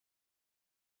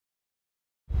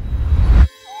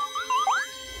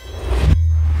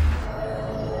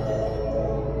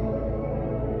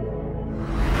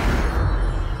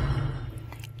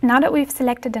now that we've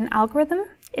selected an algorithm,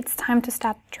 it's time to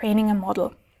start training a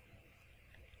model.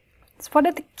 So what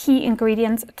are the key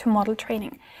ingredients to model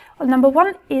training? Well, number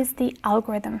one is the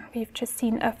algorithm. We've just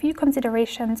seen a few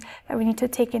considerations that we need to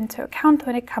take into account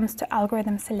when it comes to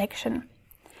algorithm selection.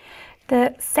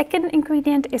 The second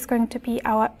ingredient is going to be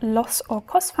our loss or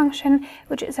cost function,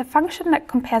 which is a function that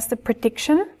compares the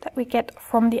prediction that we get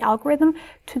from the algorithm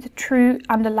to the true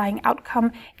underlying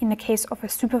outcome in the case of a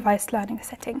supervised learning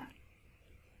setting.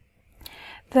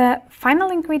 The final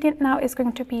ingredient now is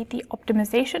going to be the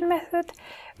optimization method,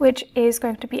 which is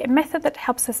going to be a method that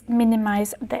helps us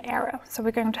minimize the error. So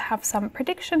we're going to have some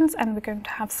predictions and we're going to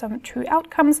have some true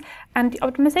outcomes, and the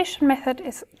optimization method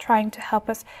is trying to help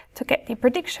us to get the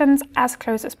predictions as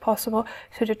close as possible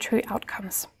to the true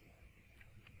outcomes.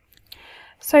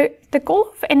 So the goal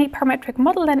of any parametric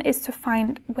model then is to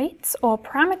find weights or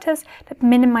parameters that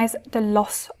minimize the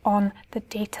loss on the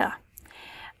data.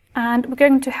 And we're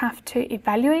going to have to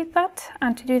evaluate that,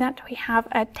 and to do that we have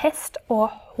a test or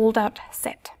holdout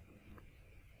set.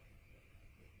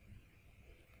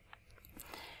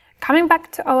 Coming back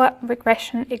to our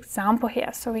regression example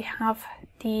here, so we have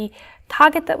the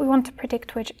target that we want to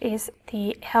predict, which is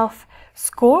the health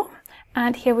score,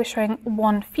 and here we're showing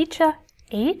one feature,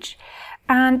 age.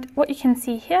 And what you can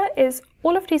see here is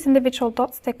all of these individual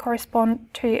dots, they correspond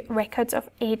to records of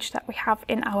age that we have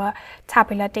in our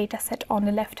tabular data set on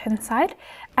the left-hand side.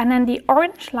 And then the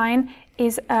orange line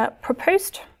is a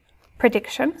proposed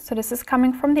prediction. So this is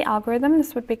coming from the algorithm.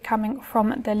 This would be coming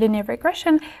from the linear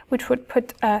regression, which would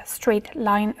put a straight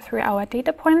line through our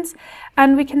data points.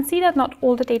 And we can see that not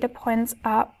all the data points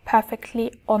are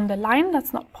perfectly on the line.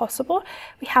 That's not possible.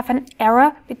 We have an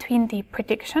error between the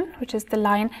prediction, which is the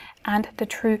line, and the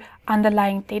true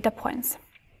underlying data points.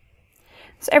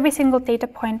 So every single data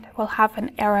point will have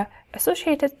an error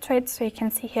associated to it. So you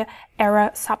can see here error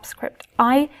subscript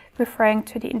I, referring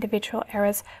to the individual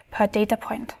errors per data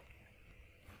point.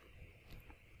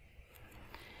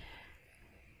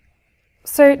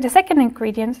 So the second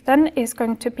ingredient then is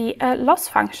going to be a loss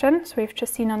function. So we've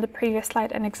just seen on the previous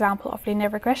slide an example of linear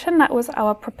regression. That was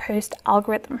our proposed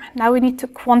algorithm. Now we need to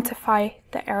quantify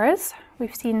the errors.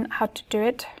 We've seen how to do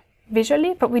it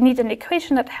visually, but we need an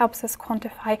equation that helps us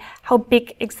quantify how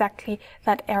big exactly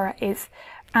that error is.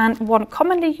 And one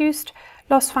commonly used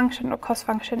loss function or cost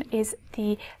function is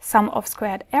the sum of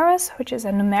squared errors, which is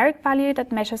a numeric value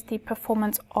that measures the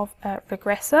performance of a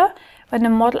regressor when the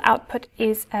model output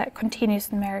is a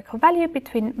continuous numerical value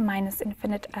between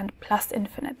 -infinite and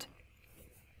 +infinite.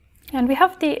 And we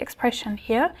have the expression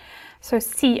here. So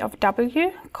C of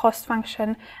W, cost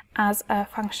function as a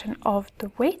function of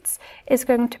the weights, is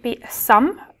going to be a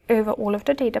sum over all of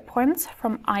the data points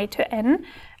from I to N,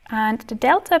 and the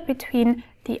delta between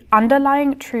the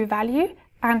underlying true value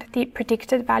and the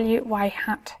predicted value y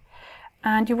hat.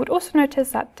 And you would also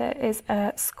notice that there is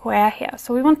a square here.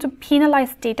 So we want to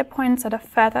penalize data points that are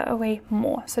further away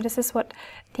more. So this is what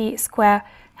the square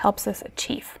helps us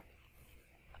achieve.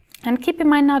 And keep in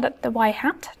mind now that the y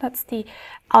hat, that's the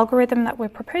algorithm that we're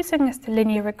proposing, is the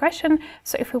linear regression.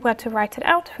 So if we were to write it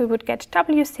out, we would get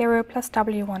W0 plus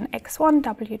W1x1,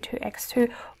 W2x2,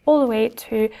 all the way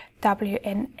to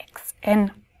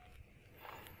Wnxn.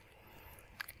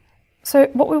 So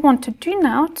what we want to do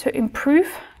now to improve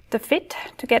the fit,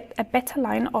 to get a better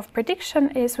line of prediction,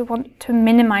 is we want to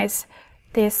minimize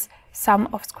this sum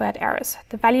of squared errors,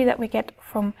 the value that we get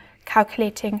from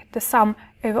calculating the sum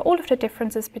over all of the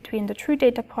differences between the true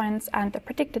data points and the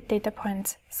predicted data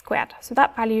points squared. So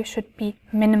that value should be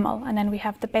minimal, and then we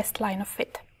have the best line of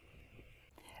fit.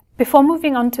 Before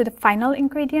moving on to the final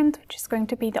ingredient, which is going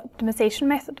to be the optimization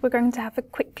method, we're going to have a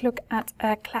quick look at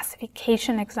a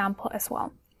classification example as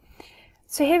well.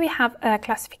 So here we have a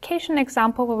classification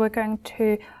example where we're going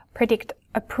to predict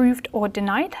approved or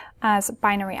denied as a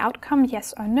binary outcome,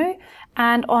 yes or no.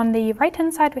 And on the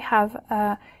right-hand side, we have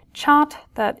a chart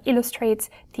that illustrates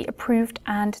the approved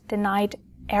and denied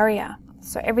area.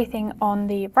 So everything on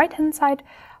the right-hand side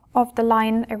of the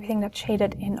line, everything that's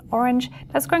shaded in orange,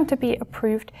 that's going to be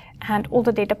approved, and all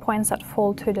the data points that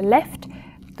fall to the left,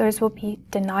 those will be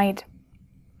denied.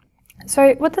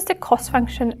 So what does the cost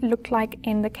function look like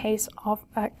in the case of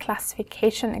a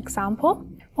classification example?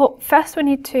 Well, first we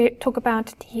need to talk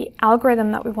about the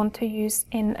algorithm that we want to use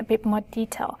in a bit more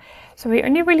detail. So we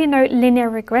only really know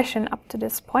linear regression up to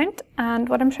this point, and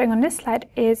what I'm showing on this slide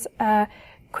is a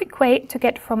quick way to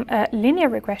get from a linear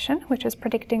regression, which is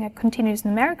predicting a continuous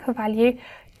numerical value,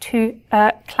 to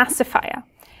a classifier.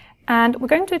 And we're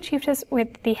going to achieve this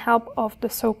with the help of the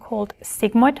so-called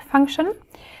sigmoid function.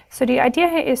 So the idea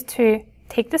here is to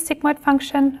take the sigmoid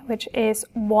function, which is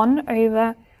 1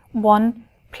 over 1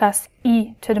 plus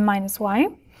e to the minus y.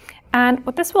 And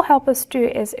what this will help us do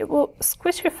is it will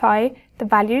squishify the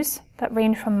values that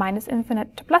range from minus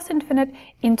infinite to plus infinite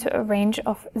into a range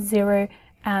of 0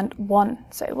 and 1.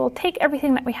 So it will take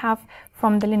everything that we have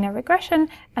from the linear regression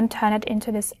and turn it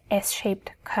into this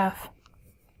S-shaped curve.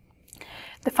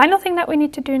 The final thing that we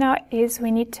need to do now is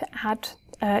we need to add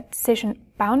a decision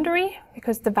boundary,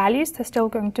 because the values, they're still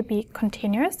going to be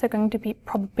continuous, they're going to be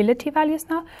probability values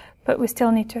now, but we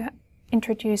still need to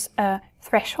introduce a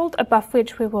threshold above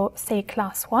which we will say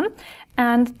class 1,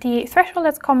 and the threshold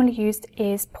that's commonly used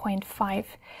is 0.5.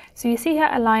 So you see here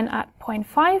a line at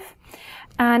 0.5,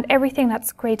 and everything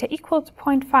that's greater or equal to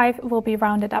 0.5 will be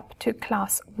rounded up to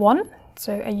class 1,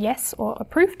 so a yes or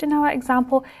approved in our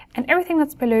example, and everything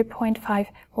that's below 0.5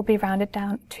 will be rounded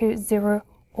down to 0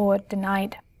 or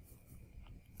denied.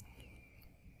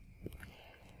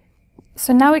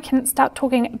 So now we can start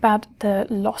talking about the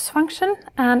loss function,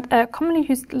 and a commonly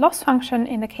used loss function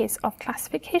in the case of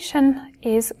classification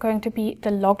is going to be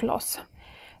the log loss.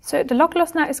 So the log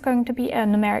loss now is going to be a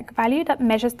numeric value that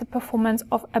measures the performance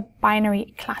of a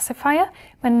binary classifier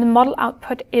when the model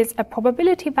output is a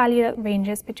probability value that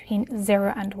ranges between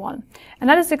 0 and 1. And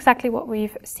that is exactly what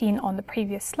we've seen on the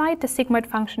previous slide. The sigmoid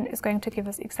function is going to give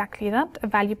us exactly that, a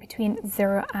value between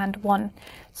 0 and 1.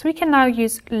 So we can now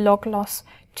use log loss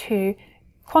to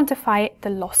quantify the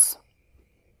loss.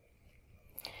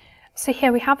 So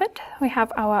here we have it. We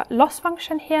have our loss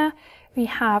function here. We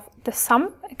have the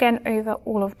sum, again, over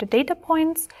all of the data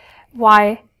points,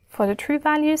 y for the true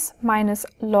values minus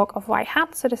log of y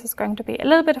hat. So this is going to be a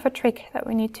little bit of a trick that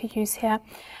we need to use here.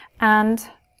 And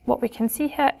what we can see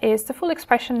here is the full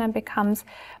expression then becomes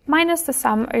minus the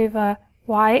sum over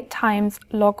y times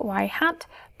log y hat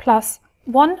plus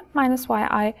 1 minus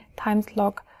yi times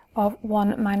log of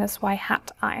 1 minus y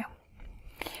hat I.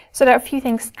 So there are a few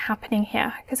things happening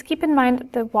here, because keep in mind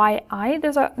the yi,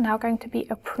 those are now going to be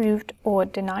approved or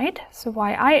denied. So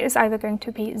yi is either going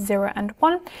to be 0 and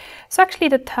 1. So actually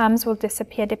the terms will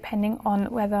disappear depending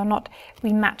on whether or not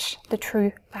we match the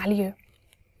true value.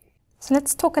 So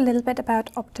let's talk a little bit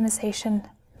about optimization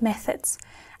methods.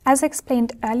 As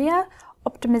explained earlier,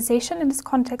 optimization in this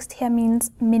context here means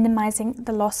minimizing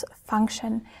the loss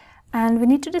function. And we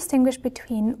need to distinguish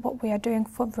between what we are doing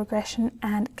for regression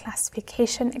and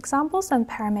classification examples and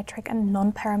parametric and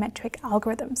non-parametric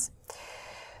algorithms.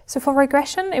 So for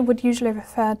regression, it would usually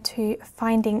refer to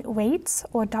finding weights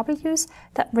or W's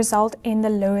that result in the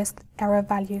lowest error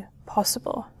value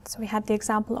possible. So we had the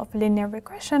example of linear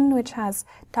regression, which has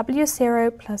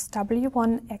W0 plus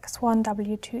W1, X1,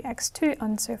 W2, X2,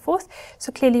 and so forth.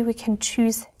 So clearly we can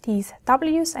choose these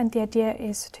W's, and the idea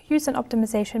is to use an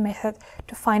optimization method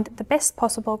to find the best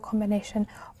possible combination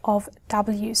of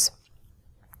W's.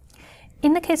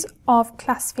 In the case of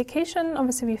classification,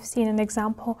 obviously we've seen an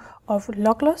example of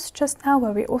log loss just now,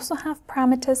 where we also have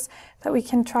parameters that we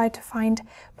can try to find,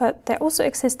 but there also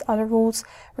exist other rules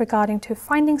regarding to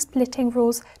finding splitting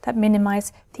rules that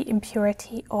minimize the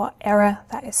impurity or error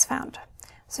that is found.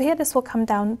 So here this will come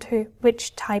down to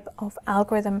which type of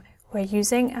algorithm we're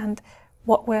using and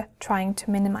what we're trying to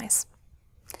minimize.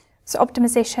 So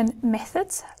optimization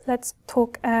methods, let's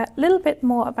talk a little bit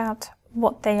more about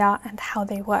what they are and how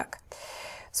they work.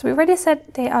 So we already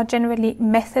said they are generally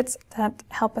methods that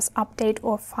help us update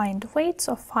or find weights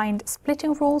or find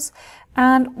splitting rules.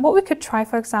 And what we could try,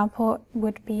 for example,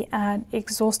 would be an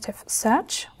exhaustive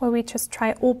search, where we just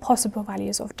try all possible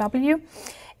values of W.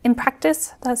 In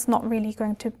practice, that's not really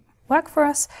going to work for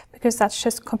us, because that's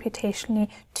just computationally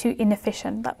too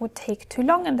inefficient. That would take too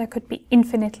long, and there could be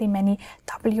infinitely many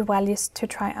W values to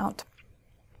try out.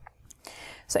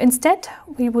 So instead,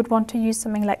 we would want to use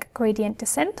something like gradient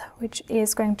descent, which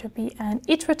is going to be an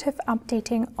iterative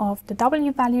updating of the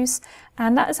W values.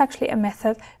 And that is actually a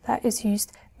method that is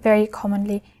used very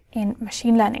commonly in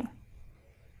machine learning.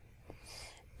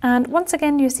 And once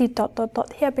again, you see ...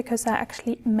 here because there are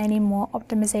actually many more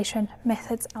optimization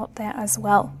methods out there as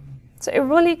well. So it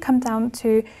really comes down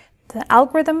to the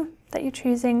algorithm that you're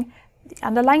choosing, the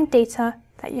underlying data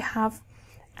that you have,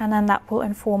 and then that will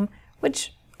inform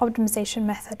which optimization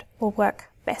method will work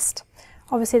best.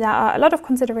 Obviously, there are a lot of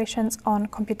considerations on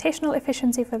computational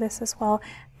efficiency for this as well,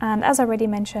 and as I already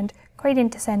mentioned,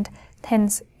 gradient descent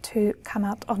tends to come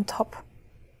out on top.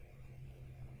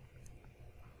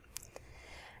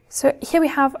 So here we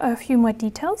have a few more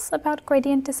details about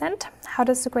gradient descent. How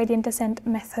does the gradient descent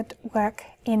method work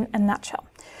in a nutshell?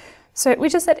 So we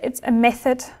just said it's a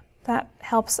method that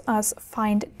helps us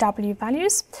find W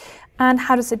values. And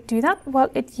how does it do that? Well,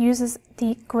 it uses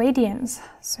the gradients.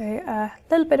 So a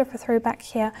little bit of a throwback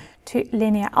here to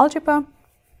linear algebra.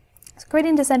 So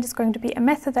gradient descent is going to be a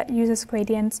method that uses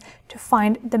gradients to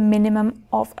find the minimum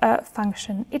of a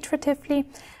function iteratively,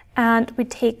 and we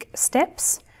take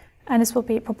steps, and this will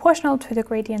be proportional to the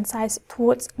gradient size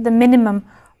towards the minimum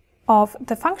of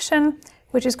the function,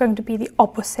 which is going to be the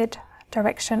opposite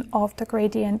direction of the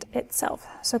gradient itself.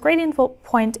 So gradient will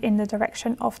point in the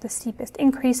direction of the steepest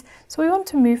increase, so we want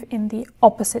to move in the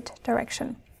opposite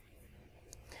direction.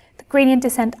 The gradient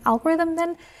descent algorithm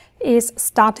then is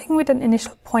starting with an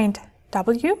initial point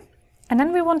W, and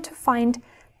then we want to find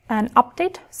an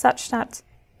update such that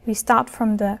we start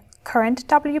from the current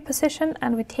W position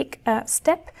and we take a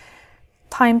step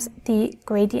times the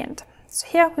gradient. So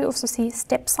here we also see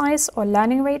step size or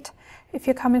learning rate if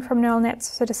you're coming from neural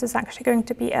nets. So this is actually going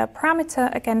to be a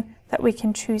parameter again that we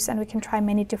can choose, and we can try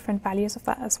many different values of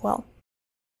that as well.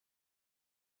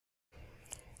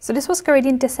 So this was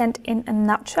gradient descent in a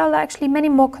nutshell. There are actually many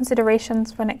more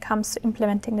considerations when it comes to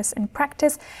implementing this in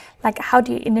practice, like how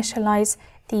do you initialize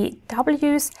the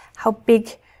W's, how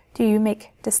big do you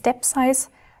make the step size.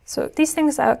 So these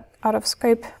things are out of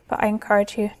scope, but I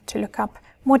encourage you to look up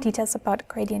more details about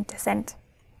gradient descent.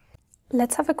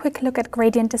 Let's have a quick look at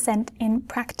gradient descent in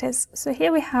practice. So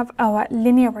here we have our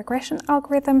linear regression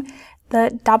algorithm.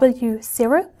 The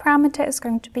W0 parameter is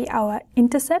going to be our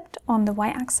intercept on the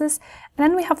y-axis, and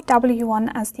then we have W1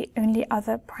 as the only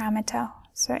other parameter.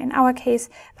 So in our case,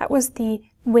 that was the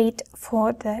weight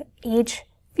for the age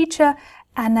feature,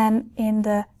 and then in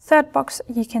the third box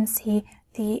you can see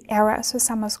the error, so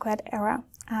sum of squared error.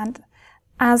 And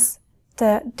as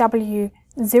the W0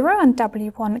 and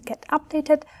W1 get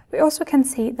updated, we also can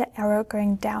see the error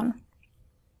going down.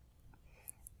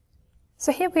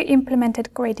 So here we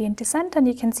implemented gradient descent, and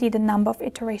you can see the number of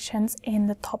iterations in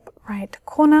the top right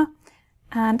corner.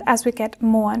 And as we get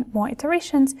more and more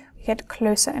iterations, we get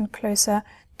closer and closer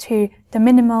to the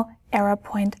minimal error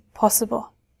point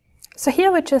possible. So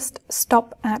here we just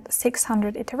stop at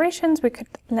 600 iterations. We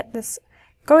could let this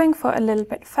going for a little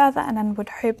bit further and then would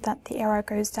hope that the error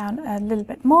goes down a little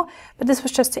bit more, but this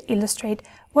was just to illustrate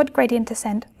what gradient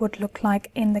descent would look like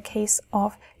in the case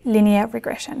of linear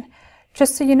regression.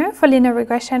 Just so you know, for linear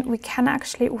regression we can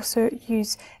actually also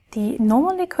use the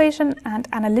normal equation and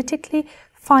analytically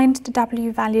find the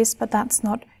W values, but that's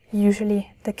not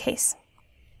usually the case.